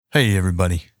Hey,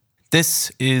 everybody.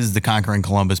 This is the Conquering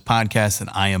Columbus podcast, and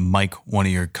I am Mike, one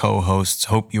of your co-hosts.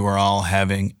 Hope you are all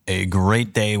having a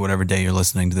great day, whatever day you're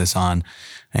listening to this on.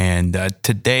 And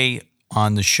today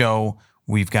on the show,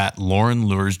 we've got Lauren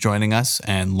Luers joining us,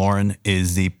 and Lauren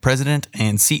is the president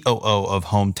and COO of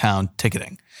Hometown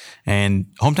Ticketing. And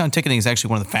Hometown Ticketing is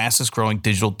actually one of the fastest growing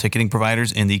digital ticketing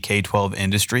providers in the K-12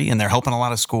 industry, and they're helping a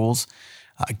lot of schools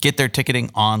get their ticketing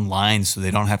online so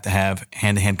they don't have to have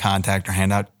hand-to-hand contact or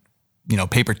hand out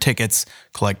paper tickets,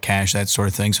 collect cash, that sort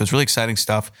of thing. So it's really exciting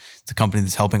stuff. It's a company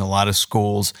that's helping a lot of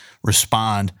schools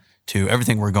respond to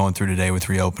everything we're going through today with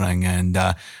reopening. And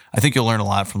I think you'll learn a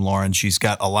lot from Lauren. She's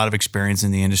got a lot of experience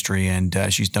in the industry, and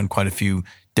she's done quite a few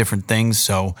different things.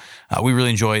 So we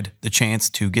really enjoyed the chance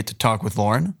to get to talk with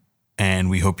Lauren, and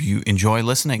we hope you enjoy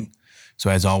listening. So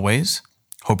as always,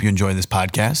 hope you enjoy this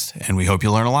podcast, and we hope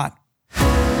you learn a lot.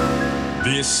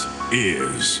 This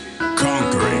is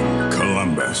Conquering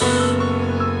Columbus.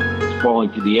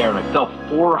 Falling through the air, and I fell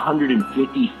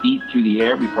 450 feet through the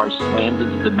air before I slammed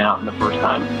into the mountain the first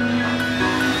time.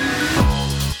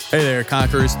 Hey there,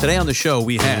 Conquerors. Today on the show,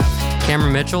 we have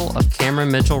Cameron Mitchell of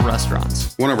Cameron Mitchell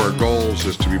Restaurants. One of our goals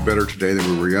is to be better today than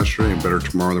we were yesterday and better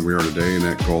tomorrow than we are today, and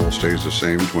that goal stays the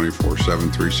same 24/7,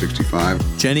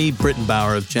 365. Jenny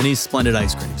Brittenbauer of Jenny's Splendid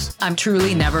Ice Creams. I'm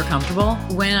truly never comfortable.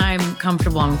 When I'm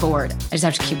comfortable, I'm bored. I just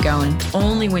have to keep going.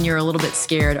 Only when you're a little bit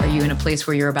scared are you in a place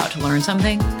where you're about to learn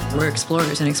something. We're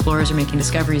explorers, and explorers are making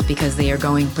discoveries because they are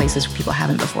going places people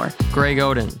haven't before. Greg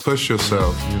Oden. Push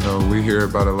yourself. We hear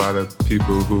about a lot of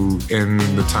people who, in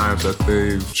the times that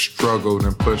they've struggled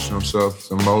and pushed themselves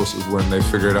the most, is when they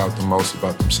figured out the most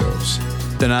about themselves.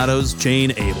 Donato's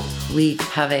Jane Abel. We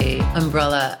have a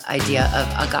umbrella idea of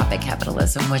agape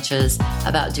capitalism, which is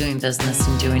about doing business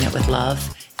and doing it with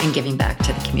love and giving back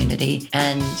to the community.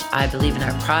 And I believe in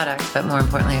our product, but more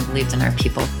importantly, I believe in our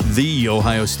people. The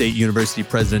Ohio State University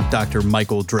president, Dr.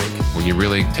 Michael Drake. When you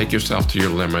really take yourself to your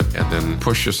limit and then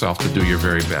push yourself to do your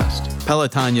very best.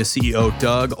 Pelotonia CEO,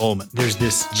 Doug Ullman. There's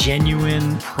this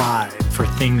genuine pride for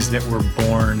things that were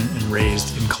born and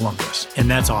raised in Columbus, and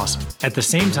that's awesome. At the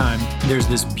same time, there's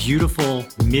this beautiful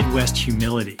Midwest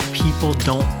humility. People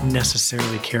don't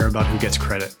necessarily care about who gets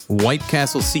credit. White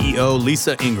Castle CEO,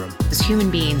 Lisa Ingram. As human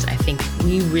beings, I think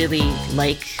we really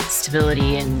like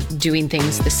stability and doing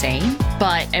things the same,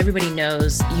 but everybody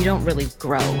knows you don't really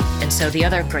grow. And so the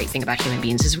other great thing about human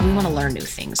beings is we want to learn new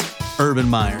things. Urban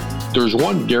Meyer. There's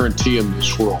one guarantee in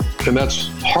this world, and that's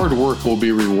hard work will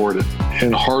be rewarded.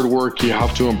 And hard work, you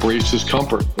have to embrace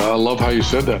discomfort. I love how you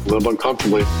said that. Live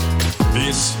uncomfortably.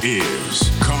 This is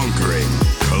Conquering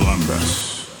Columbus.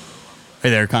 Hey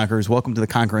there, Conquerors. Welcome to the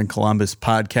Conquering Columbus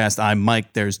podcast. I'm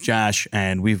Mike. There's Josh.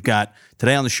 And we've got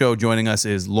today on the show joining us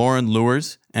is Lauren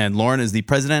Luers. And Lauren is the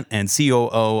president and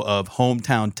COO of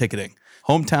Hometown Ticketing.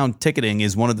 Hometown Ticketing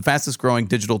is one of the fastest growing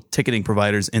digital ticketing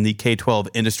providers in the K-12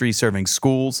 industry, serving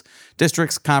schools,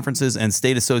 districts, conferences, and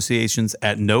state associations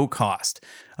at no cost.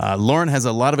 Lauren has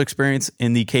a lot of experience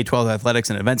in the K-12 athletics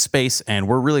and event space, and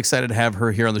we're really excited to have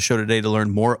her here on the show today to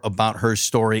learn more about her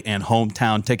story and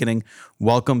Hometown Ticketing.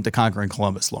 Welcome to Conquering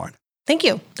Columbus, Lauren. Thank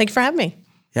you. Thank you for having me.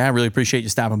 Yeah, I really appreciate you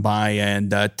stopping by.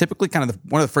 And typically one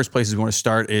of the first places we want to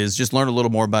start is just learn a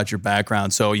little more about your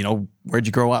background. So, where'd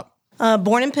you grow up?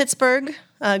 Born in Pittsburgh,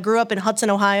 grew up in Hudson,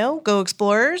 Ohio. Go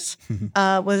Explorers.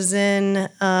 Was in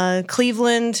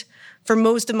Cleveland for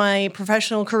most of my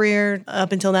professional career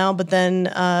up until now, but then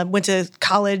went to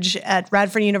college at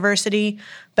Radford University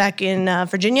back in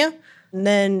Virginia, and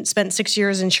then spent 6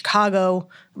 years in Chicago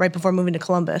right before moving to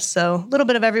Columbus. So a little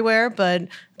bit of everywhere, but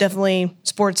definitely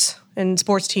sports and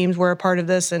sports teams were a part of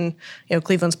this, and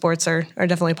Cleveland sports are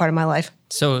definitely a part of my life.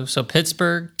 So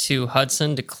Pittsburgh to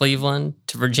Hudson to Cleveland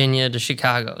to Virginia to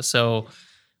Chicago. So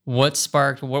what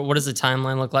sparked, what does the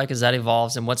timeline look like as that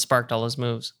evolves, and what sparked all those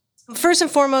moves? First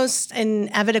and foremost, an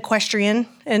avid equestrian.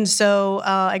 And so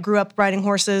I grew up riding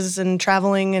horses and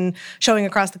traveling and showing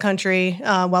across the country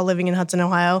while living in Hudson,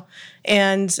 Ohio.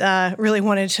 And really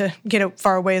wanted to get as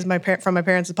far away from my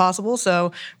parents as possible.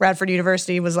 So Radford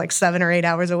University was like 7 or 8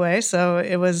 hours away. So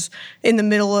it was in the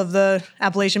middle of the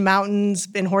Appalachian Mountains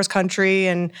in horse country,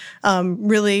 and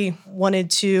really wanted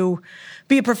to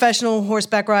be a professional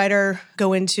horseback rider,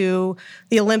 go into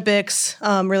the Olympics,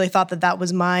 really thought that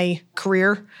was my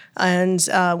career, and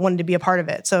wanted to be a part of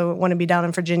it. So wanted to be down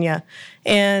in Virginia.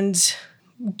 And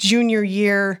junior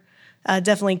year,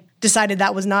 definitely decided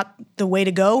that was not the way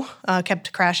to go.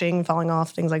 Kept crashing, falling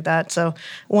off, things like that. So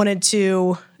wanted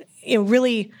to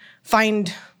really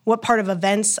find what part of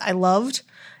events I loved.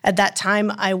 At that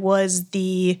time, I was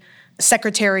the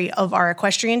secretary of our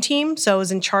equestrian team. So I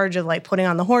was in charge of like putting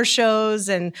on the horse shows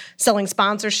and selling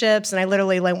sponsorships. And I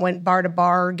literally like went bar to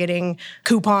bar getting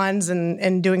coupons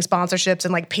and doing sponsorships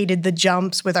and like painted the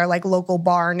jumps with our like local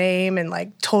bar name and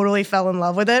like totally fell in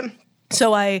love with it.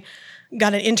 So I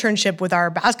got an internship with our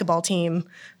basketball team,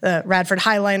 the Radford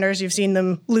Highlanders. You've seen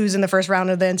them lose in the first round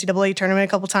of the NCAA tournament a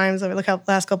couple times over the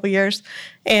last couple of years.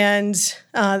 And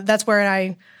that's where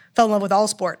I fell in love with all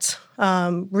sports.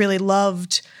 Really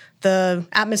loved the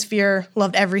atmosphere,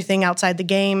 loved everything outside the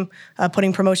game,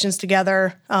 putting promotions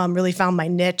together, really found my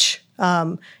niche.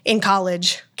 In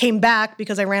college, came back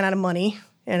because I ran out of money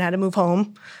and had to move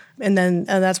home. And then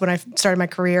that's when I started my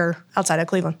career outside of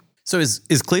Cleveland. So is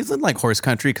Cleveland like horse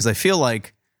country? Because I feel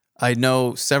like I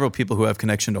know several people who have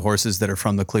connection to horses that are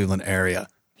from the Cleveland area.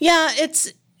 Yeah,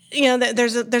 it's,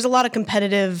 there's a lot of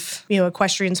competitive,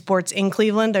 equestrian sports in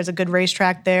Cleveland. There's a good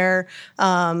racetrack there.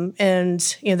 And,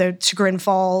 there's Chagrin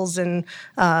Falls and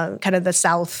kind of the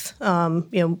south,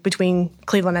 between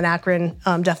Cleveland and Akron,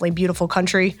 definitely beautiful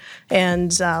country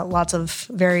and lots of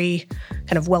very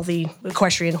kind of wealthy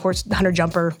equestrian horse hunter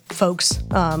jumper folks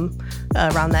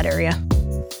around that area.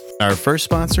 Our first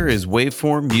sponsor is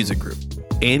Waveform Music Group.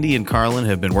 Andy and Carlin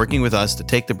have been working with us to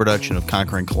take the production of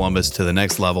Conquering Columbus to the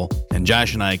next level, and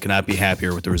Josh and I cannot be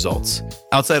happier with the results.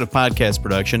 Outside of podcast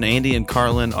production, Andy and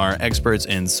Carlin are experts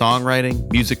in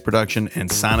songwriting, music production,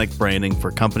 and sonic branding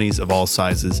for companies of all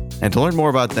sizes. And to learn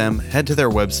more about them, head to their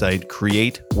website,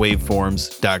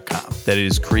 createwaveforms.com. That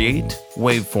is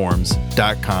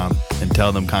createwaveforms.com, and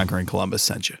tell them Conquering Columbus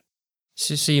sent you.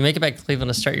 So you make it back to Cleveland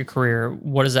to start your career.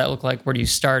 What does that look like? Where do you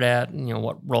start at?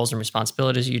 What roles and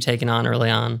responsibilities are you taking on early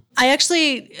on? I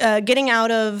actually, getting out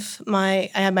of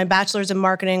I had my bachelor's in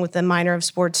marketing with a minor of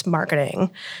sports marketing.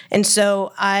 And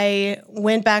so I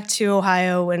went back to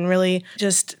Ohio and really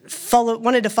just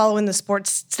wanted to follow in the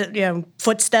sports,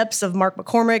 footsteps of Mark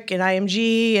McCormick and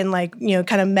IMG and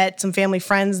kind of met some family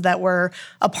friends that were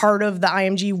a part of the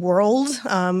IMG world.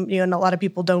 And a lot of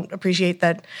people don't appreciate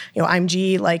that,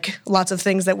 IMG, like lots of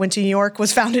things that went to New York,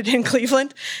 was founded in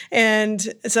Cleveland.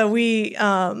 And so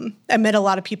I met a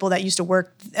lot of people that used to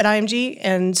work at IMG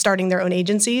and starting their own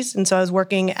agencies. And so I was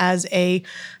working as a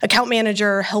account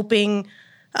manager, helping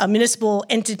municipal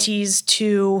entities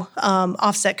to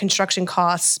offset construction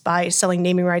costs by selling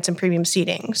naming rights and premium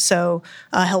seating. So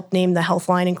helped name the Health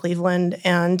Line in Cleveland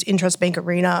and Intrust Bank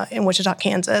Arena in Wichita,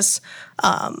 Kansas,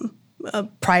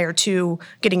 prior to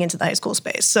getting into the high school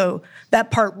space. So that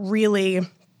part really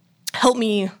helped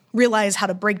me realize how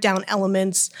to break down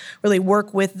elements, really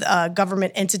work with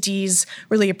government entities,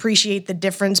 really appreciate the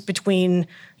difference between,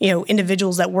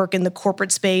 individuals that work in the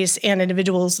corporate space and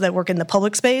individuals that work in the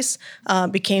public space,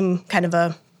 became kind of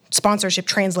a sponsorship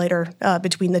translator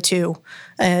between the two.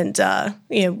 And,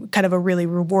 kind of a really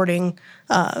rewarding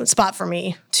spot for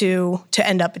me to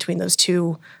end up between those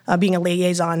two, being a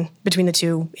liaison between the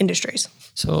two industries.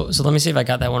 So let me see if I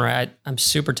got that one right. I'm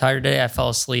super tired today. I fell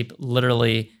asleep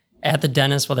literally at the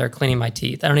dentist while they were cleaning my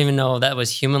teeth. I don't even know if that was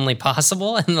humanly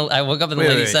possible. And I woke up and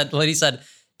the lady said,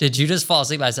 "Did you just fall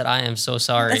asleep?" I said, "I am so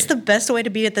sorry." That's the best way to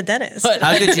be at the dentist.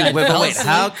 How could you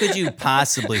how could you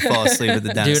possibly fall asleep at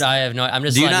the dentist? Dude, I have no. I'm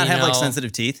just. Do you not have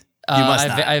sensitive teeth? You must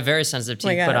not. I have very sensitive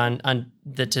teeth, but on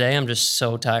today I'm just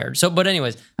so tired. But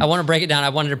anyways, I want to break it down. I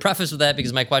wanted to preface with that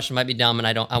because my question might be dumb, and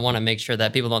I want to make sure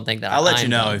that people don't think that I'll let you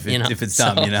know if it's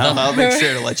dumb. I'll make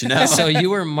sure to let you know. So you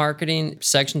were marketing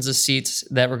sections of seats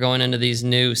that were going into these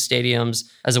new stadiums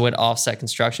as a way to offset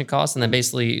construction costs, and then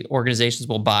basically organizations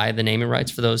will buy the naming rights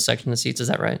for those sections of seats. Is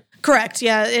that right? Correct.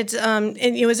 Yeah,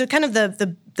 it was kind of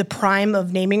the prime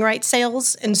of naming rights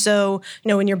sales, and so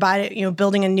when you're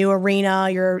building a new arena,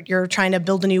 you're trying to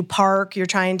build a new park, you're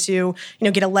trying to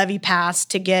get a levy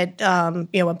passed to get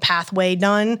a pathway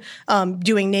done.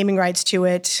 Doing naming rights to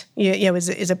it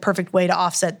is a perfect way to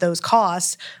offset those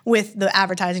costs with the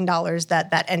advertising dollars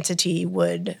that entity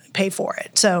would pay for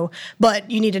it. So,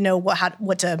 but you need to know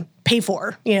what to pay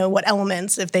for. What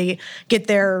elements, if they get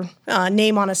their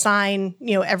name on a sign,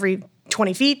 every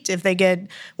 20 feet, if they get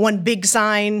one big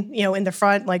sign, in the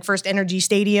front, like First Energy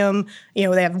Stadium, they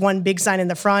have one big sign in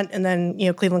the front, and then,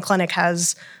 Cleveland Clinic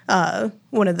has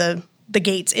one of the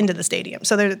gates into the stadium.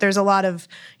 So there's a lot of,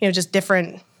 just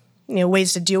different,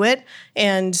 ways to do it.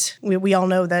 And we all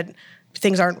know that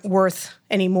things aren't worth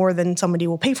any more than somebody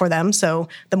will pay for them. So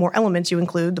the more elements you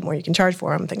include, the more you can charge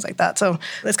for them, things like that. So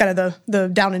that's kind of the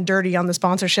down and dirty on the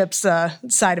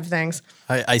sponsorships side of things.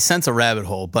 I sense a rabbit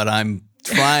hole, but I'm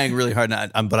trying really hard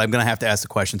not, but I'm going to have to ask the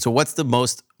question. So what's the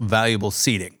most valuable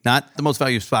seating? Not the most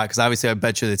valuable spot, because obviously I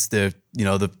bet you it's the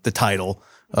title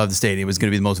of the stadium is going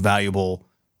to be the most valuable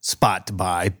spot to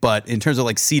buy. But in terms of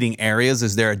like seating areas,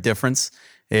 is there a difference?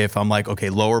 If I'm like, okay,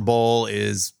 lower bowl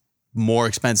is more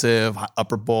expensive,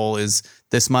 upper bowl is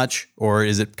this much, or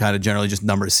is it kind of generally just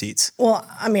number of seats? Well,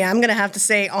 I mean, I'm going to have to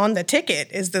say on the ticket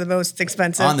is the most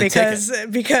expensive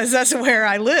because that's where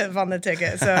I live on the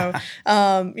ticket. So,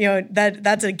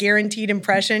 that's a guaranteed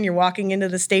impression. You're walking into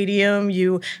the stadium,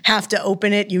 you have to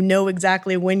open it. You know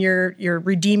exactly when you're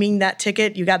redeeming that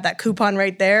ticket. You got that coupon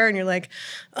right there, and you're like,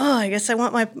 oh, I guess I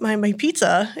want my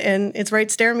pizza, and it's right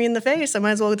staring me in the face. I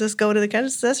might as well just go to the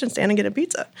concession stand and get a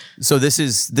pizza. So this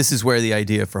is where the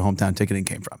idea for hometown ticketing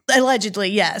came from. Allegedly,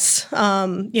 yes.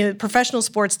 Professional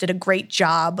sports did a great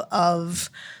job of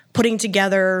putting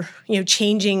together,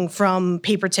 changing from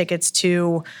paper tickets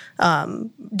to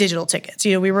digital tickets.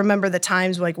 We remember the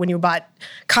times like when you bought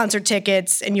concert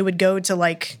tickets and you would go to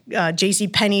like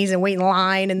JCPenney's and wait in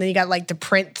line, and then you got like to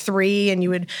print 3, and you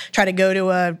would try to go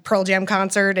to a Pearl Jam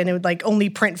concert and it would like only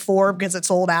print 4 because it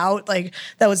sold out. Like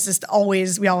that was just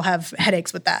always, we all have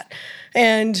headaches with that.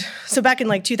 And so back in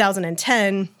like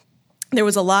 2010, there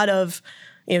was a lot of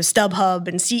StubHub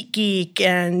and SeatGeek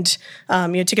and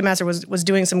Ticketmaster was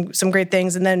doing some great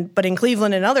things, but in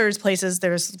Cleveland and other places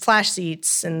there's Flash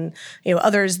Seats and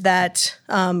others that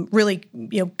really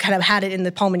kind of had it in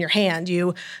the palm of your hand.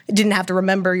 You didn't have to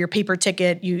remember your paper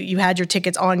ticket. You had your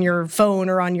tickets on your phone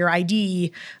or on your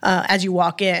ID as you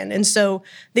walk in, and so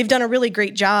they've done a really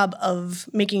great job of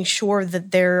making sure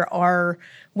that there are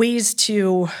ways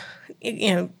to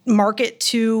market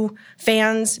to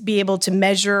fans, be able to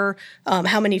measure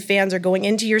how many fans are going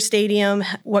into your stadium,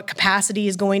 what capacity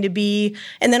is going to be,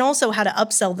 and then also how to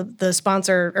upsell the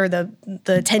sponsor or the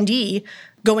attendee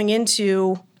going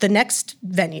into the next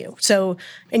venue. So,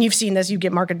 and you've seen this, you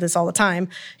get marketed this all the time.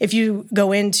 If you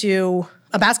go into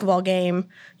a basketball game,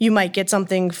 you might get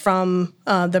something from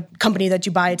the company that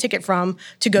you buy a ticket from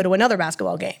to go to another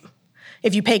basketball game.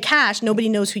 If you pay cash, nobody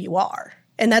knows who you are.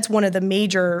 And that's one of the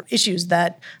major issues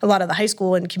that a lot of the high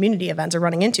school and community events are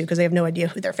running into because they have no idea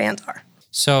who their fans are.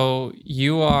 So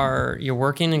you're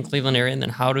working in Cleveland area, and then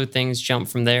how do things jump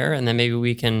from there? And then maybe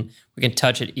we can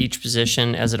touch at each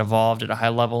position as it evolved at a high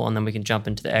level, and then we can jump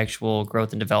into the actual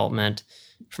growth and development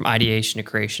from ideation to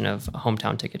creation of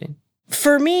hometown ticketing.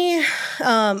 For me,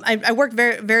 I worked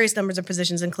various numbers of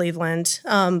positions in Cleveland,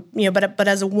 but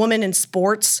as a woman in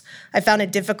sports, I found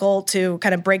it difficult to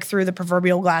kind of break through the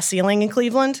proverbial glass ceiling in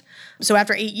Cleveland. So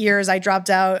after 8 years, I dropped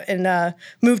out and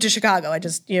moved to Chicago. I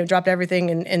just dropped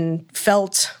everything and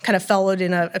followed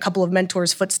in a couple of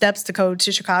mentors' footsteps to go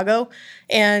to Chicago.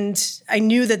 And I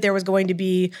knew that there was going to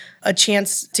be a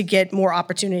chance to get more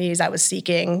opportunities I was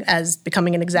seeking as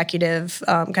becoming an executive,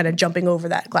 kind of jumping over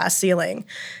that glass ceiling.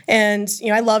 And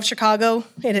I love Chicago.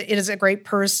 It is a great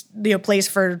place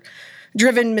for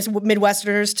driven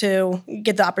Midwesterners to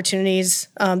get the opportunities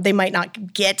they might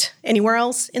not get anywhere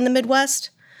else in the Midwest.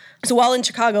 So while in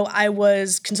Chicago, I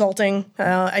was consulting.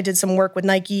 I did some work with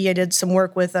Nike. I did some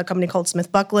work with a company called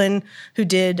Smith Buckland, who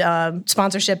did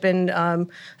sponsorship and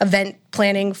event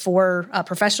planning for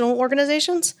professional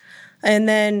organizations. And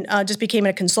then just became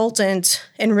a consultant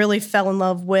and really fell in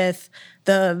love with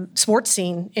the sports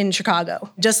scene in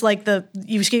Chicago. Just like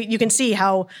you can see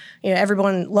how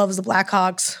everyone loves the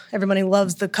Blackhawks, everybody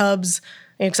loves the Cubs,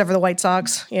 except for the White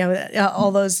Sox.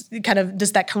 All those kind of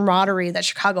just that camaraderie that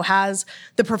Chicago has.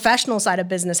 The professional side of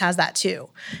business has that too.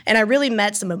 And I really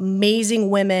met some amazing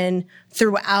women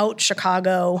throughout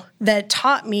Chicago that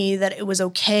taught me that it was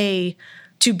okay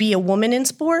to be a woman in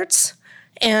sports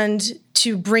and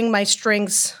to bring my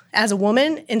strengths as a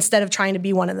woman instead of trying to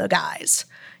be one of the guys.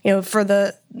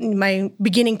 For my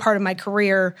beginning part of my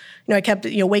career, I kept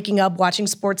waking up watching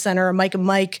SportsCenter or Mike and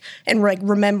Mike and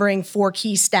remembering 4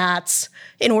 key stats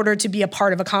in order to be a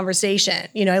part of a conversation.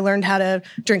 I learned how to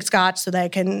drink scotch so that I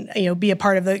can be a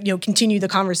part of the continue the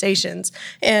conversations.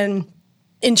 And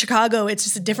in Chicago, it's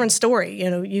just a different story.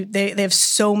 They have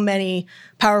so many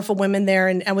powerful women there,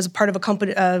 and I was a part of a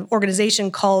company organization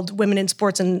called Women in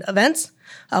Sports and Events,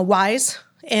 WISE.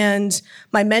 And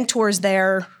my mentors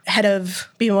there, head of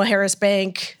BMO Harris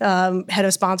Bank, head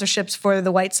of sponsorships for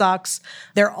the White Sox,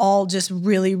 they're all just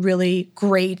really, really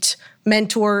great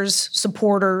mentors,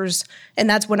 supporters. And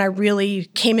that's when I really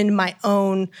came into my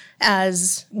own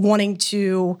as wanting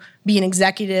to be an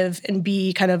executive and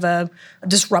be kind of a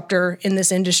disruptor in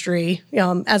this industry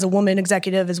as a woman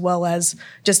executive, as well as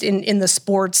just in the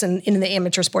sports and in the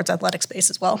amateur sports athletic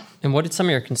space as well. And what did some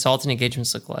of your consulting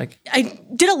engagements look like? I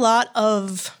did a lot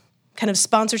of kind of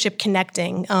sponsorship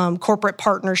connecting, corporate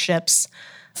partnerships,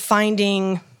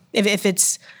 finding if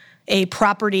it's a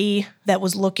property that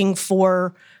was looking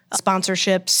for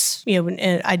sponsorships,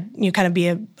 and I'd kind of be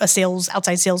a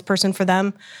outside salesperson for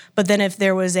them. But then if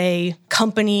there was a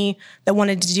company that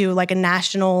wanted to do like a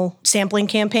national sampling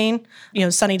campaign,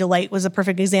 Sunny Delight was a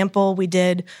perfect example. We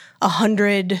did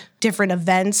 100 different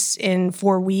events in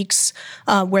 4 weeks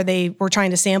where they were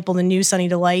trying to sample the new Sunny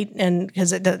Delight, and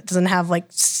because it doesn't have like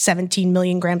 17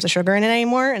 million grams of sugar in it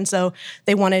anymore. And so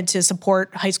they wanted to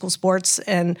support high school sports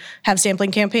and have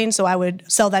sampling campaigns. So I would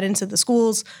sell that into the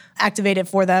schools, activate it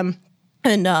for them,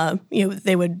 and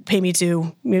they would pay me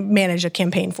to manage a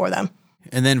campaign for them.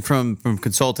 And then from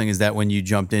consulting, is that when you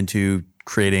jumped into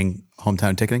creating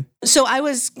Hometown Ticketing? So I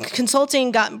was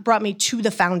consulting, brought me to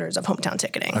the founders of Hometown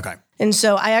Ticketing. Okay. And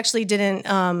so I actually didn't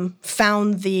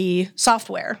found the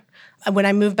software. When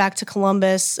I moved back to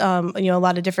Columbus, a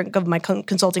lot of different of my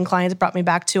consulting clients brought me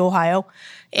back to Ohio.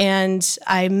 And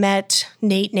I met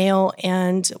Nate Nail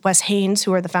and Wes Haynes,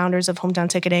 who are the founders of Hometown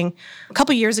Ticketing, a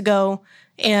couple years ago.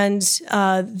 And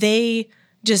they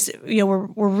just, were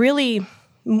really,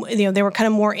 they were kind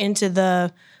of more into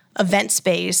the event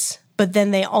space. But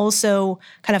then they also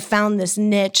kind of found this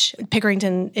niche.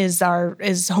 Pickerington is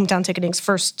Hometown Ticketing's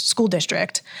first school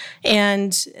district.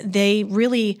 And they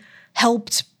really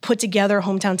helped put together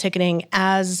Hometown Ticketing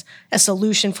as a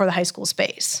solution for the high school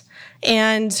space.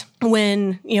 And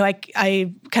when,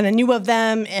 I kind of knew of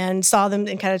them and saw them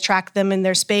and kind of tracked them in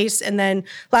their space. And then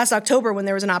last October, when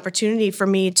there was an opportunity for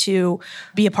me to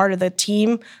be a part of the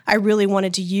team, I really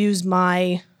wanted to use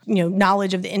my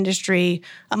knowledge of the industry,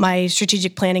 my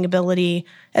strategic planning ability,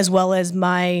 as well as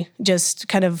my just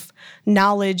kind of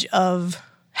knowledge of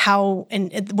how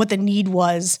and what the need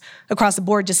was across the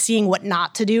board, just seeing what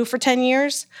not to do for 10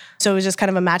 years. So it was just kind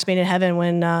of a match made in heaven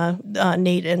when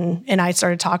Nate and I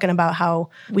started talking about how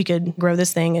we could grow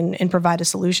this thing and provide a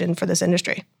solution for this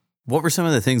industry. What were some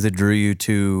of the things that drew you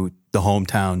to the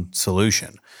Hometown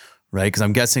solution, right? Because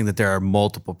I'm guessing that there are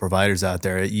multiple providers out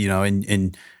there,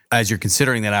 and as you're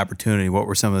considering that opportunity, what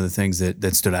were some of the things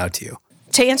that stood out to you?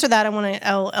 To answer that,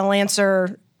 I'll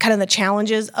answer kind of the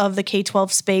challenges of the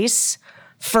K-12 space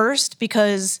first,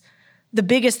 because the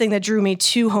biggest thing that drew me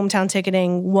to Hometown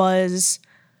Ticketing was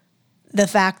the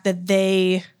fact that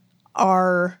they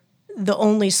are the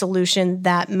only solution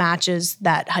that matches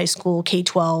that high school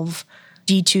K-12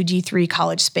 D2, D3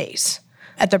 college space.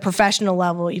 At the professional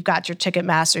level, you've got your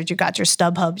Ticketmasters, you've got your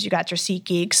StubHubs, you got your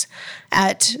SeatGeeks.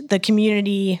 At the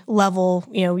community level,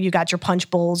 you got your Punch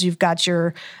Bowls, you've got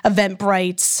your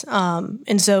Eventbrites.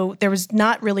 And so there was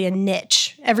not really a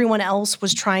niche. Everyone else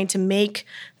was trying to make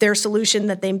their solution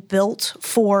that they built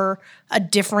for a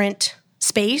different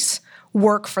space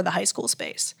work for the high school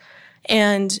space.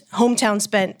 And Hometown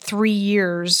spent 3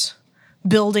 years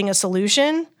building a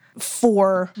solution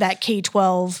for that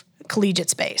K-12 collegiate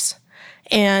space.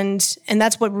 And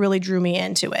that's what really drew me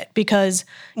into it, because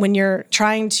when you're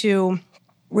trying to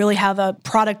really have a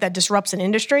product that disrupts an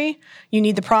industry, you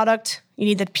need the product, you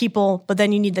need the people, but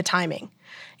then you need the timing.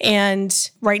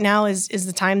 And right now is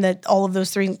the time that all of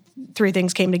those three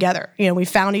things came together. We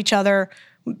found each other.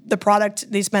 The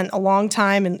product, they spent a long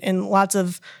time and lots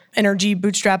of energy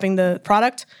bootstrapping the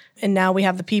product. And now we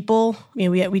have the people.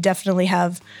 We definitely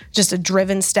have just a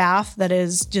driven staff that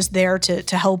is just there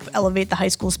to help elevate the high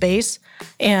school space.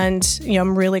 And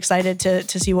I'm really excited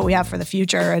to see what we have for the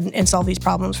future and solve these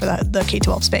problems for the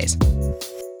K-12 space.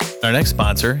 Our next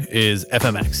sponsor is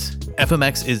FMX.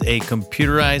 FMX is a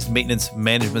computerized maintenance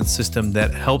management system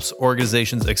that helps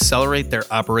organizations accelerate their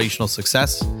operational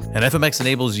success. And FMX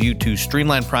enables you to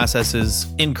streamline processes,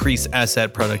 increase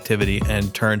asset productivity,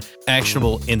 and turn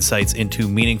actionable insights into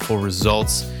meaningful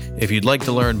results. If you'd like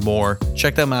to learn more,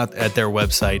 check them out at their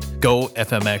website,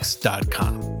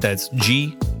 gofmx.com. That's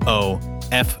GOFMX.com.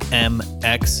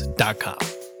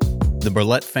 The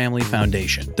Burlett Family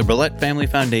Foundation. The Burlett Family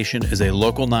Foundation is a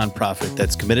local nonprofit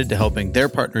that's committed to helping their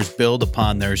partners build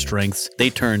upon their strengths. They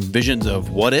turn visions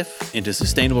of what if into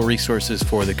sustainable resources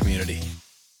for the community.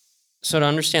 So to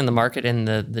understand the market and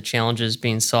the challenges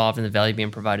being solved and the value being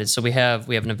provided, so we have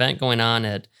an event going on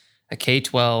at a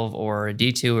K-12 or a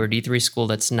D2 or D3 school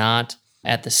that's not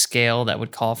at the scale that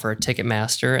would call for a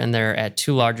Ticketmaster, and they're at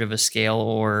too large of a scale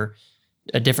or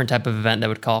a different type of event that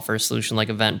would call for a solution like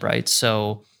Eventbrite.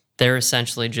 So they're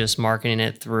essentially just marketing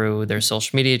it through their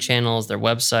social media channels, their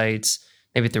websites,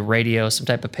 maybe through radio, some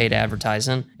type of paid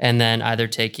advertising, and then either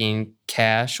taking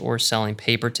cash or selling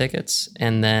paper tickets,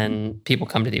 and then people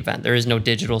come to the event. There is no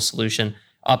digital solution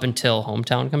up until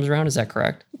hometown comes around. Is that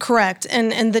correct? Correct.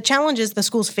 And the challenges the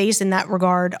schools face in that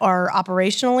regard are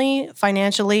operationally,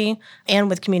 financially, and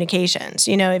with communications.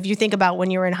 If you think about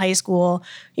when you were in high school,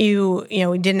 you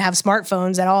didn't have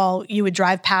smartphones at all. You would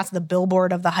drive past the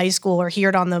billboard of the high school or hear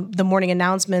it on the morning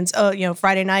announcements. Oh,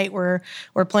 Friday night we're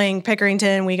playing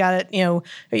Pickerington. We got it.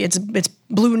 It's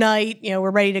Blue Night.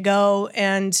 We're ready to go.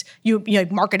 And you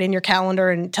mark it in your calendar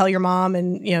and tell your mom,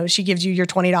 and she gives you your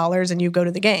 $20 and you go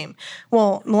to the game.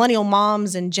 Well, millennial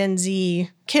moms and Gen Z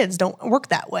kids don't work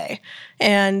that way.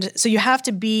 And so you have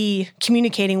to be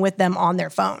communicating with them on their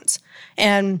phones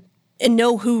and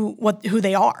know who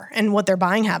they are and what their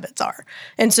buying habits are.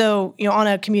 And so, on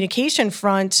a communication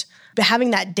front,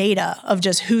 having that data of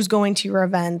just who's going to your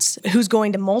events, who's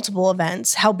going to multiple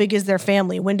events, how big is their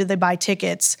family, when do they buy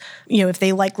tickets, if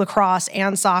they like lacrosse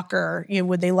and soccer,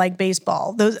 would they like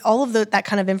baseball? All of that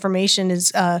kind of information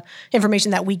is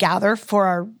information that we gather for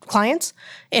our clients.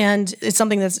 And it's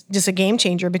something that's just a game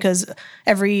changer, because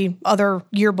every other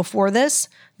year before this,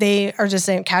 they are just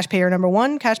saying cash payer number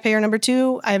 1, cash payer number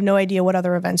 2. I have no idea what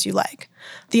other events you like.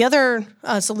 The other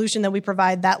solution that we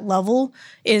provide that level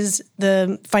is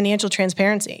the financial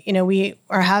transparency. We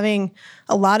are having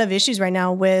a lot of issues right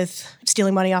now with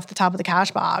stealing money off the top of the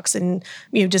cash box and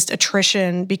just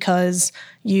attrition because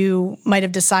you might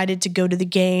have decided to go to the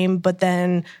game, but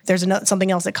then there's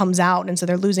something else that comes out, and so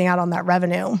they're losing out on that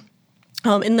revenue.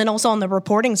 And then also on the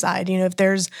reporting side, if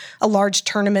there's a large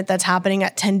tournament that's happening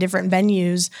at 10 different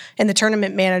venues and the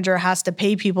tournament manager has to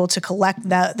pay people to collect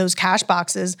those cash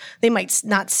boxes, they might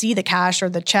not see the cash or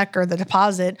the check or the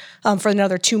deposit for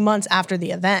another 2 months after the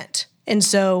event. And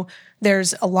so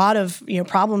there's a lot of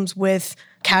problems with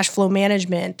cash flow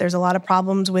management. There's a lot of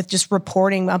problems with just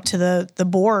reporting up to the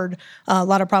board, a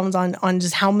lot of problems on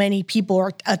just how many people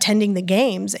are attending the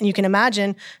games. And you can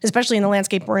imagine, especially in the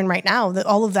landscape we're in right now, that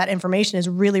all of that information is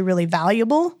really, really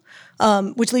valuable,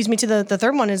 which leads me to the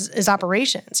third one is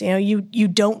operations. You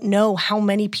don't know how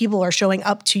many people are showing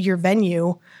up to your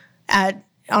venue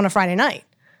on a Friday night,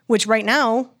 which right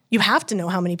now, you have to know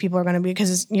how many people are going to be,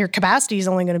 because your capacity is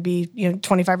only going to be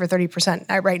 25 or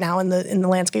 30% right now in the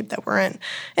landscape that we're in.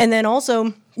 And then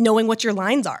also knowing what your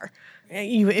lines are.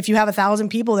 If you have 1,000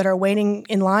 people that are waiting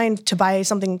in line to buy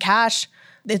something cash,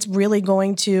 it's really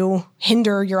going to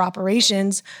hinder your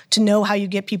operations to know how you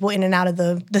get people in and out of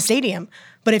the stadium.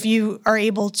 But if you are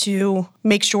able to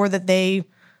make sure that they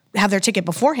have their ticket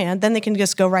beforehand, then they can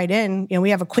just go right in. We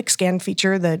have a quick scan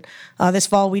feature that this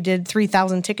fall we did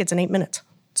 3,000 tickets in 8 minutes.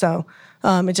 So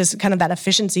it's just kind of that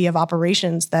efficiency of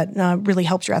operations that really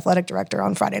helps your athletic director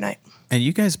on Friday night. And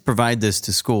you guys provide this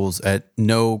to schools at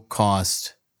no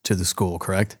cost to the school,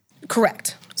 correct?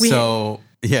 Correct. The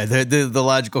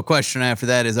logical question after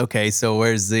that is, okay, so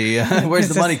where's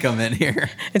the money come in here?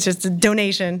 It's just a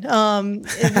donation.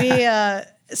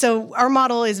 So our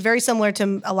model is very similar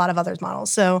to a lot of others'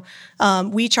 models. So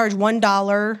we charge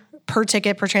 $1 per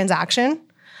ticket per transaction.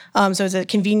 So it's a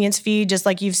convenience fee, just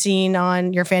like you've seen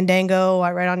on your Fandango,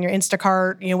 right on your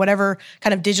Instacart, whatever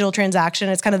kind of digital transaction.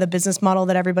 It's kind of the business model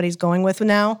that everybody's going with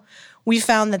now. We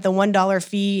found that the $1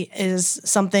 fee is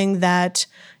something that,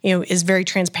 is very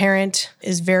transparent,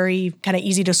 is very kind of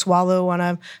easy to swallow on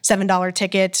a $7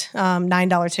 ticket,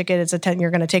 $9 ticket.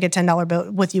 You're going to take a $10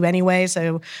 bill with you anyway.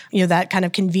 So, that kind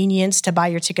of convenience to buy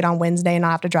your ticket on Wednesday and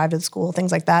not have to drive to the school,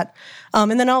 things like that.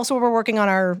 And then also we're working on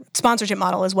our sponsorship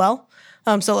model as well.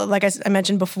 So like I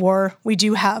mentioned before, we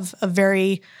do have a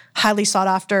very highly sought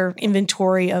after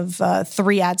inventory of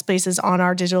 3 ad spaces on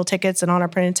our digital tickets and on our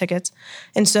printed tickets.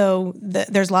 And so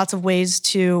there's lots of ways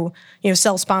to,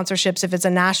 sell sponsorships. If it's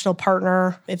a national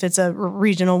partner, if it's a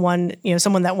regional one,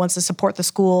 someone that wants to support the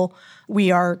school, we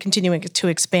are continuing to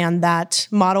expand that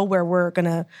model where we're going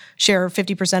to share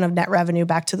 50% of net revenue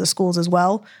back to the schools as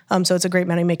well. So it's a great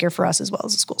money maker for us as well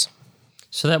as the schools.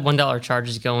 So that $1 charge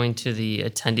is going to the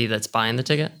attendee that's buying the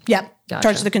ticket? Yep. Gotcha.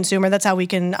 Charge to the consumer. That's how we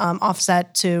can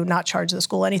offset to not charge the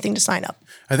school anything to sign up.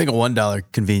 I think a $1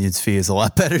 convenience fee is a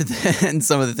lot better than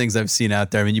some of the things I've seen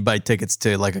out there. I mean, you buy tickets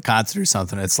to like a concert or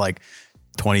something, it's like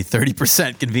 20,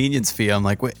 30% convenience fee. I'm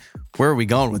like, wait, where are we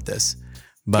going with this?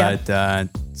 But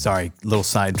sorry, little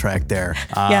sidetrack there.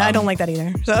 I don't like that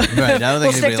either. So right, I don't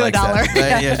think we'll anybody likes $1.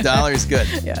 that. Yeah, $1 is good.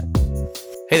 Yeah.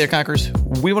 Hey there, Conquerors.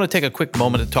 We want to take a quick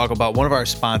moment to talk about one of our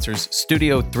sponsors,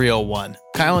 Studio 301.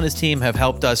 Kyle and his team have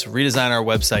helped us redesign our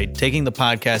website, taking the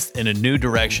podcast in a new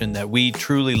direction that we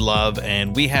truly love,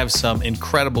 and we have some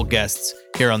incredible guests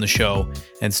here on the show.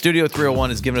 And Studio 301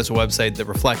 has given us a website that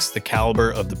reflects the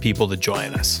caliber of the people that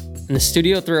join us. And the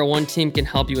Studio 301 team can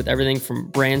help you with everything from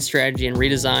brand strategy and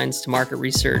redesigns to market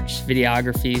research,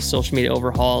 videography, social media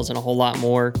overhauls, and a whole lot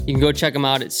more. You can go check them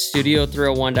out at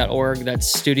studio301.org.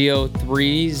 That's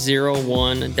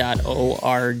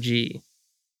studio301.org.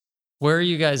 Where are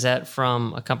you guys at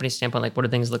from a company standpoint? Like, what do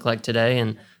things look like today,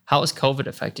 and how has COVID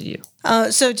affected you?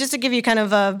 So just to give you kind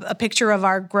of a picture of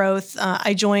our growth,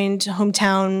 I joined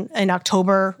Hometown in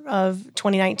October of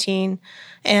 2019.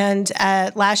 And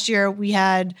last year, we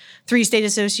had 3 state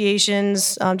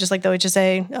associations, just like the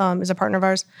OHSA is a partner of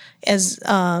ours,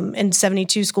 and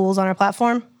 72 schools on our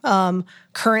platform.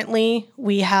 Currently,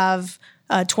 we have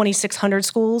 2,600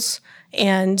 schools.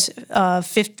 And we're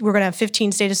going to have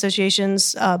 15 state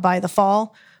associations by the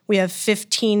fall. We have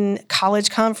 15 college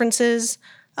conferences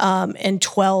and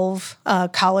 12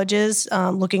 colleges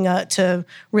looking to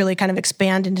really kind of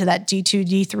expand into that D2,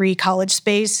 D3 college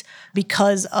space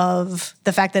because of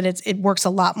the fact that it works a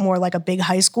lot more like a big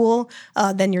high school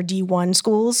than your D1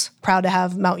 schools. Proud to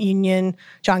have Mount Union,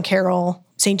 John Carroll,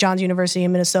 St. John's University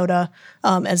in Minnesota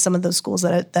as some of those schools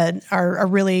that are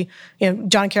really,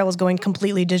 John Carroll is going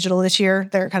completely digital this year.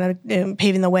 They're kind of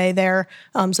paving the way there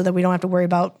so that we don't have to worry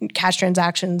about cash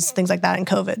transactions, things like that in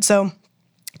COVID. So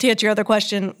to answer your other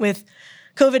question, with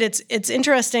COVID, it's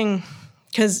interesting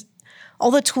because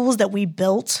all the tools that we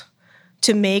built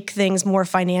to make things more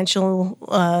financially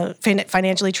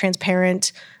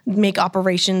transparent, make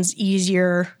operations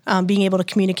easier, being able to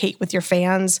communicate with your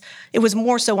fans. It was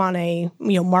more so on a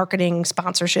marketing,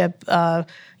 sponsorship,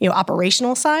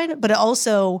 operational side, but it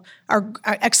also are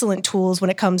excellent tools when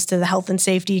it comes to the health and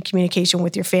safety communication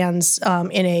with your fans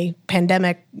in a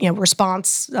pandemic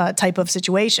response type of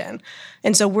situation.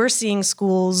 And so we're seeing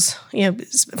schools,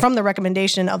 from the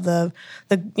recommendation of the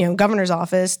governor's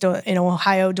office in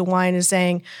Ohio, DeWine is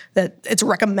saying that it's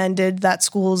recommended that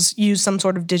schools use some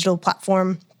sort of digital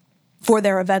platform for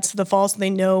their events for the fall so they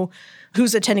know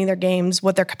who's attending their games,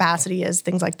 what their capacity is,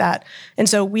 things like that. And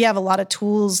so we have a lot of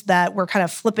tools that we're kind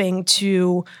of flipping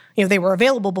to, they were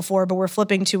available before, but we're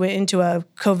flipping into a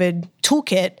COVID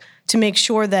toolkit to make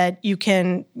sure that you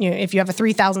can, if you have a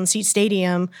 3,000 seat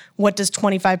stadium, what does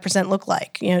 25% look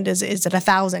like? Is it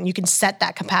 1,000? You can set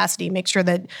that capacity, make sure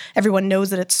that everyone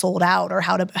knows that it's sold out or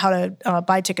how to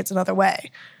buy tickets another way.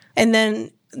 And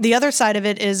then the other side of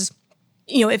it is,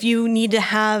 if you need to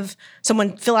have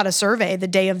someone fill out a survey the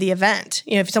day of the event,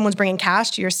 if someone's bringing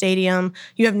cash to your stadium,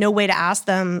 you have no way to ask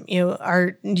them,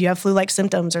 do you have flu-like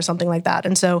symptoms or something like that?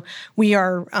 And so we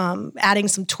are adding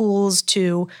some tools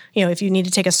to, if you need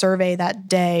to take a survey that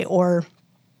day or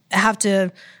have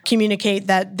to communicate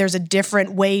that there's a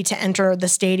different way to enter the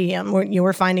stadium.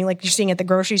 We're finding, like you're seeing at the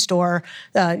grocery store,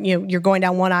 you're going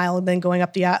down one aisle and then going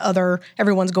up the other.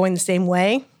 Everyone's going the same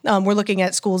way. We're looking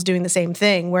at schools doing the same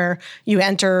thing where you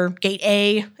enter gate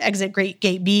A, exit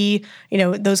gate B.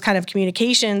 Those kind of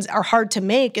communications are hard to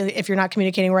make if you're not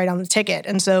communicating right on the ticket.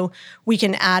 And so we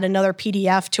can add another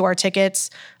PDF to our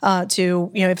tickets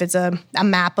if it's a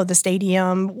map of the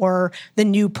stadium or the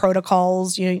new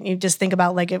protocols. You just think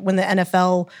about like when the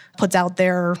NFL puts out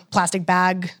their plastic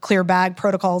bag, clear bag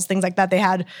protocols, things like that. They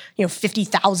had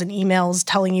 50,000 emails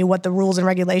telling you what the rules and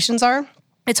regulations are.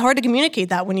 It's hard to communicate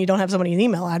that when you don't have somebody's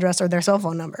email address or their cell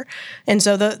phone number. And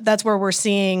so that's where we're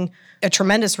seeing a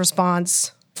tremendous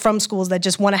response from schools that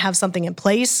just want to have something in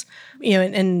place,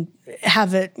 and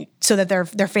have it so that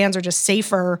their fans are just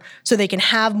safer so they can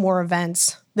have more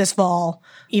events this fall.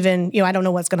 Even, I don't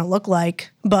know what it's going to look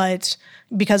like, but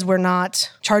because we're not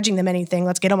charging them anything,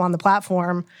 let's get them on the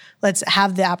platform. Let's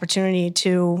have the opportunity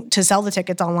to sell the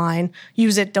tickets online.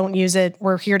 Use it, don't use it.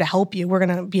 We're here to help you. We're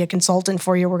going to be a consultant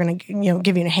for you. We're going to,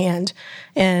 give you a hand.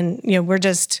 And,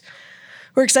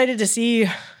 we're excited to see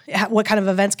what kind of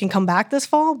events can come back this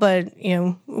fall, but,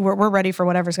 we're ready for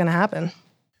whatever's going to happen.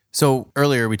 So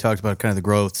earlier we talked about kind of the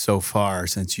growth so far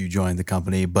since you joined the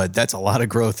company, but that's a lot of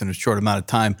growth in a short amount of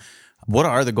time. What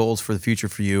are the goals for the future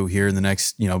for you here in the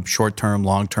next, short term,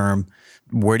 long term?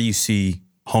 Where do you see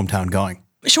Hometown going?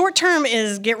 Short term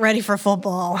is get ready for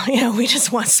football. We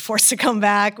just want sports to come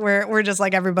back. We're just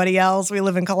like everybody else. We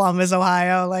live in Columbus,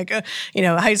 Ohio.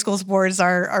 High school sports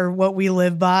are what we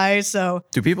live by. So,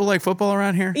 do people like football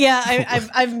around here? Yeah,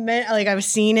 I've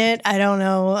seen it. I don't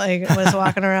know, I was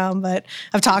walking around, but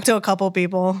I've talked to a couple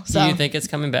people. So. Do you think it's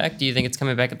coming back? Do you think it's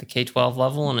coming back at the K-12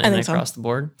 level and across the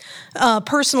board?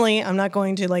 Personally, I'm not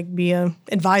going to be an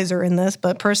advisor in this,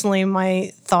 but personally,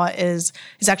 my thought is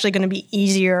it's actually going to be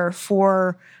easier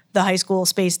for the high school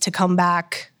space to come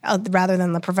back rather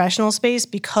than the professional space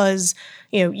because,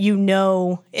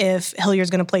 if Hilliard's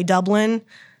going to play Dublin,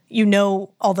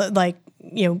 all the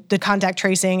the contact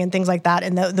tracing and things like that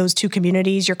in those two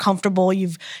communities. You're comfortable.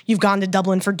 You've gone to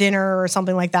Dublin for dinner or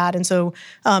something like that. And so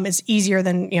it's easier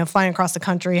than, flying across the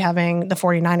country having the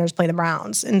 49ers play the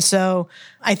Browns. And so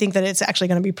I think that it's actually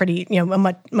going to be pretty,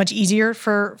 much easier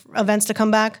for events to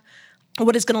come back.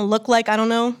 What it's going to look like, I don't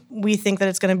know. We think that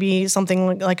it's going to be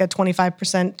something like a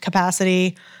 25%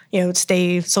 capacity,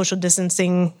 stay social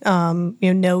distancing,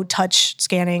 no touch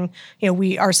scanning.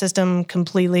 Our system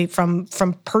completely from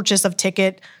purchase of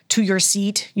ticket to your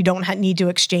seat, you don't need to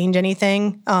exchange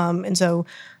anything. And so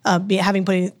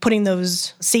putting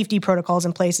those safety protocols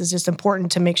in place is just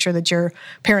important to make sure that your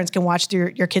parents can watch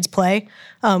your kids play.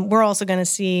 We're also going to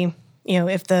see,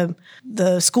 if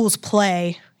the schools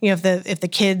play, if the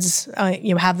kids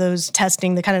have those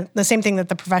testing, the same thing that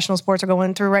the professional sports are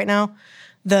going through right now,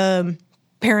 the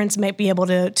parents might be able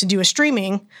to do a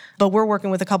streaming, but we're working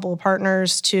with a couple of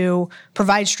partners to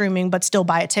provide streaming, but still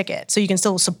buy a ticket. So you can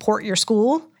still support your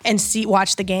school and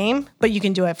watch the game, but you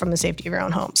can do it from the safety of your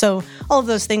own home. So all of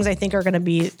those things I think are going to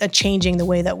be changing the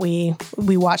way that we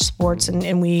watch sports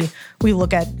and we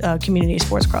look at community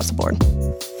sports across the board.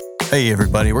 Hey,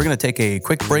 everybody. We're going to take a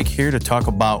quick break here to talk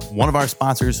about one of our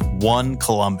sponsors, One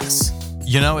Columbus.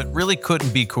 It really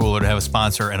couldn't be cooler to have a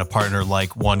sponsor and a partner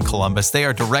like One Columbus. They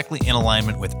are directly in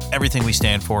alignment with everything we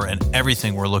stand for and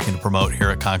everything we're looking to promote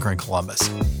here at Conquering Columbus.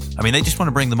 They just want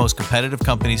to bring the most competitive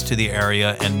companies to the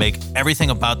area and make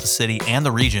everything about the city and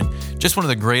the region just one of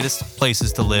the greatest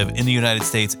places to live in the United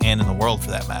States and in the world, for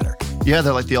that matter. Yeah,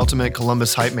 they're like the ultimate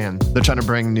Columbus hype man. They're trying to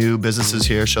bring new businesses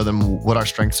here, show them what our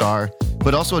strengths are,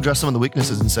 but also address some of the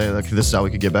weaknesses and say, like, this is how we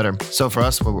could get better. So for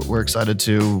us, we're excited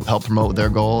to help promote their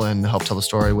goal and help tell the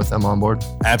story with them on board.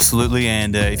 Absolutely.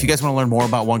 And if you guys want to learn more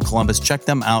about One Columbus, check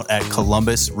them out at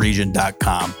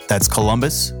columbusregion.com. That's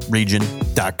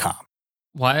columbusregion.com.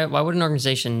 Why would an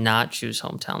organization not choose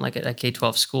hometown, like a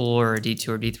K-12 school or a D2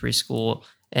 or D3 school?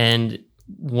 And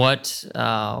what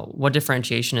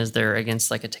differentiation is there against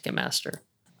like a Ticketmaster?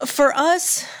 For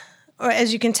us,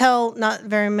 as you can tell, not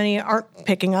very many aren't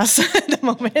picking us at the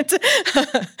moment.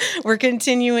 We're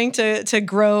continuing to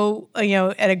grow,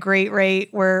 at a great rate.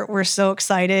 We're so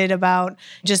excited about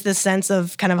just the sense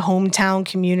of kind of hometown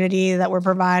community that we're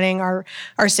providing. Our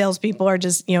salespeople are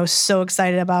just, so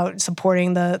excited about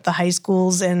supporting the high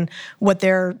schools and what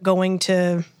they're going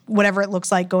to, whatever it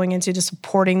looks like, going into just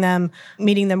supporting them,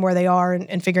 meeting them where they are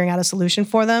and figuring out a solution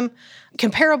for them.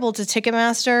 Comparable to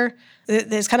Ticketmaster,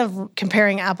 it's kind of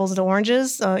comparing apples to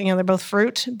oranges. They're both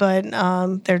fruit, but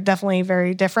they're definitely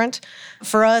very different.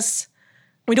 For us,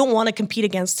 we don't want to compete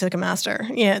against Ticketmaster.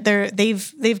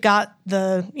 They've got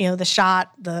the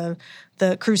shot,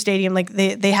 the Crew Stadium, like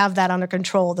they have that under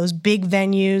control. Those big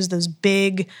venues,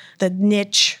 the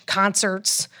niche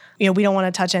concerts. We don't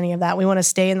want to touch any of that. We want to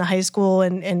stay in the high school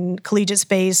and collegiate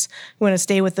space. We want to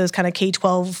stay with those kind of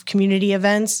K-12 community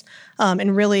events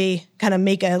and really kind of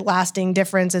make a lasting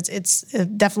difference. It's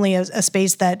definitely a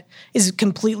space that is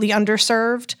completely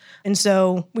underserved. And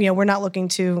so, we're not looking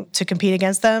to compete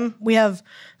against them. We have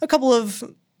a couple of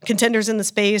contenders in the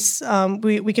space.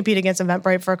 We compete against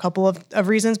Eventbrite for a couple of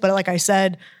reasons. But like I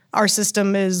said, our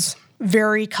system is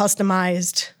very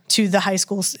customized to the high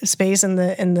school space and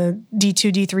the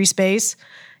D2, D3 space.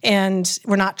 And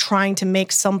we're not trying to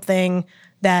make something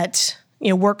that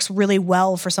works really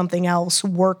well for something else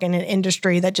work in an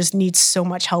industry that just needs so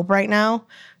much help right now.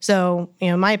 So,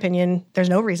 in my opinion, there's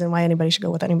no reason why anybody should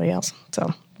go with anybody else.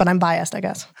 So, but I'm biased, I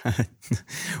guess.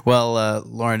 Well,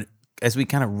 Lauren, as we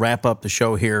kind of wrap up the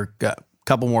show here, got a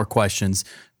couple more questions.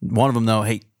 One of them, though,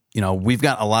 hey, we've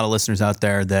got a lot of listeners out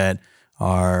there that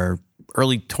are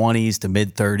early 20s to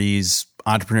mid 30s,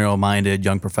 entrepreneurial minded,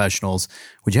 young professionals.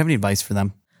 Would you have any advice for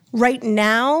them? Right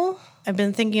now, I've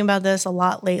been thinking about this a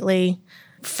lot lately.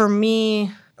 For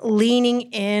me,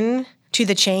 leaning in to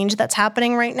the change that's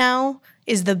happening right now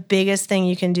is the biggest thing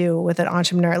you can do with an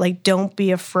entrepreneur. Like, don't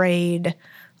be afraid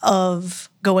of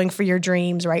going for your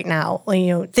dreams right now.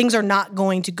 Things are not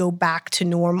going to go back to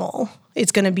normal.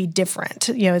 It's going to be different.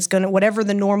 Whatever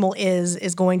the normal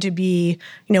is going to be,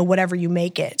 whatever you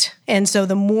make it. And so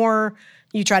the more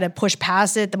you try to push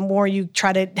past it, the more you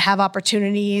try to have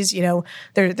opportunities.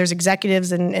 There's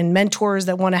executives and mentors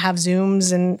that want to have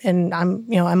Zooms, and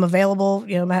I'm available.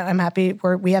 I'm happy.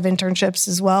 We have internships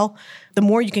as well. The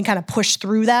more you can kind of push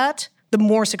through that, the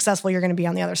more successful you're going to be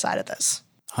on the other side of this.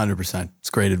 100%. It's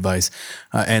great advice.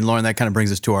 And Lauren, that kind of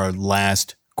brings us to our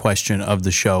last question of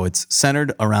the show. It's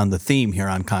centered around the theme here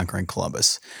on Conquering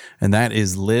Columbus, and that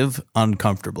is live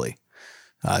uncomfortably.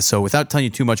 So without telling you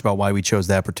too much about why we chose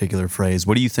that particular phrase,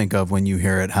 what do you think of when you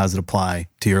hear it? How does it apply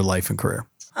to your life and career?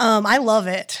 I love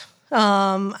it.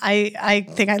 I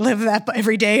think I live that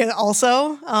every day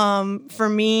also. For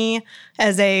me,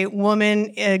 as a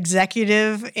woman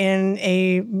executive in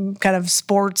a kind of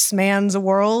sportsman's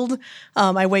world,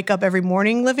 I wake up every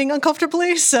morning living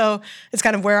uncomfortably. So it's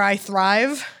kind of where I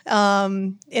thrive.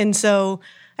 And so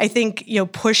I think,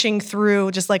 pushing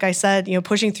through, just like I said,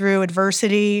 pushing through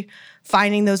adversity,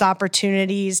 finding those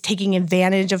opportunities, taking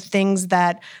advantage of things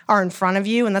that are in front of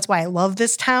you. And that's why I love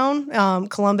this town.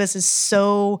 Columbus is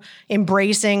so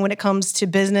embracing when it comes to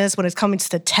business, when it comes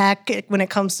to tech, when it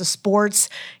comes to sports.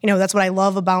 That's what I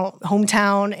love about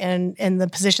hometown and the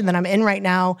position that I'm in right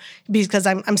now, because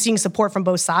I'm seeing support from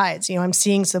both sides. I'm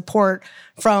seeing support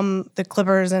from the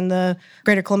Clippers and the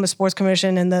Greater Columbus Sports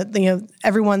Commission and the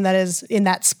everyone that is in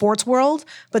that sports world.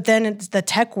 But then it's the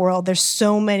tech world. There's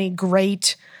so many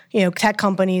great tech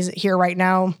companies here right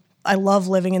now. I love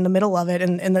living in the middle of it,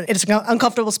 and it's an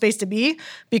uncomfortable space to be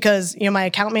because my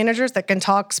account managers that can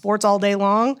talk sports all day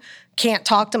long can't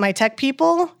talk to my tech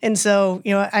people, and so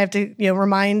I have to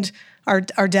remind our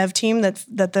dev team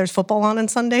that there's football on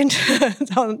Sunday.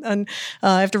 And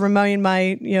I have to remind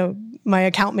my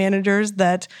account managers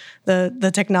that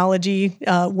the technology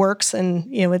works and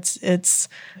it's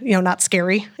not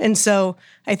scary, and so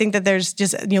I think that there's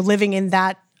just living in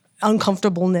that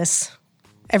uncomfortableness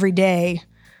every day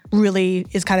really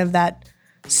is kind of that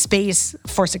space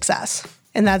for success.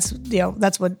 And that's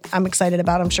what I'm excited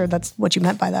about. I'm sure that's what you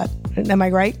meant by that. Am I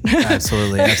right?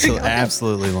 Absolutely.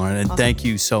 Absolutely, Lauren. And thank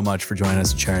you so much for joining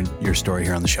us and sharing your story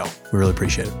here on the show. We really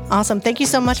appreciate it. Awesome. Thank you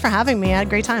so much for having me. I had a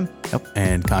great time. Yep.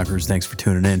 And Conquerors, thanks for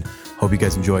tuning in. Hope you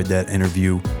guys enjoyed that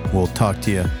interview. We'll talk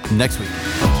to you next week.